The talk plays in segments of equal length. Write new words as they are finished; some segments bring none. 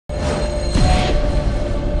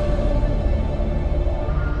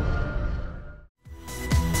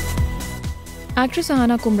Actress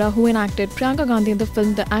Aahana Kumra, who enacted Priyanka Gandhi in the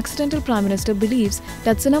film The Accidental Prime Minister, believes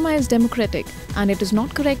that cinema is democratic and it is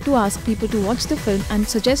not correct to ask people to watch the film and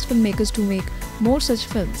suggest filmmakers to make more such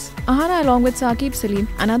films. Aahana, along with Saqib Salim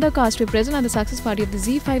and other cast, were present at the success party of the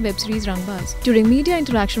Z5 web series Rangbaz. During media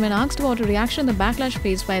interaction, when asked about a reaction on the backlash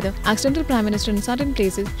faced by the accidental Prime Minister in certain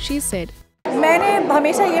places, she said, मैंने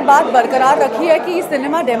हमेशा ये बात बरकरार रखी है कि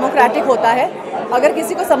cinema democratic होता है. अगर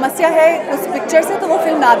किसी को समस्या है उस पिक्चर से तो वो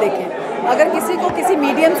फिल्म ना देखें. अगर किसी को किसी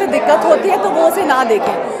मीडियम से दिक्कत होती है तो वो उसे ना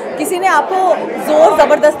देखें. किसी ने आपको ज़ोर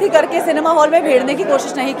ज़बरदस्ती करके सिनेमा हॉल में भेजने की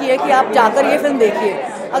कोशिश नहीं की है कि आप जाकर ये फिल्म देखिए.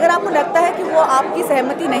 अगर आपको लगता है कि वो आपकी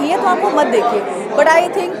सहमति नहीं है तो आप वो मत देखिए. बट आई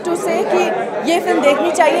थिंक टू से कि ये फिल्म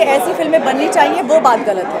देखनी चाहिए, ऐसी फिल्में बननी चाहिए, वो बात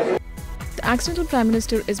गलत है. The Accidental Prime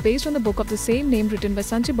Minister is based on the book of the same name written by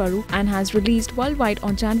Sanjay Baru and has released worldwide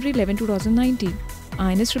on January 11, 2019.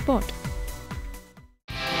 Aahana's report.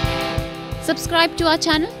 Subscribe to our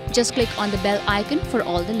channel. Just click on the bell icon for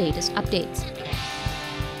all the latest updates.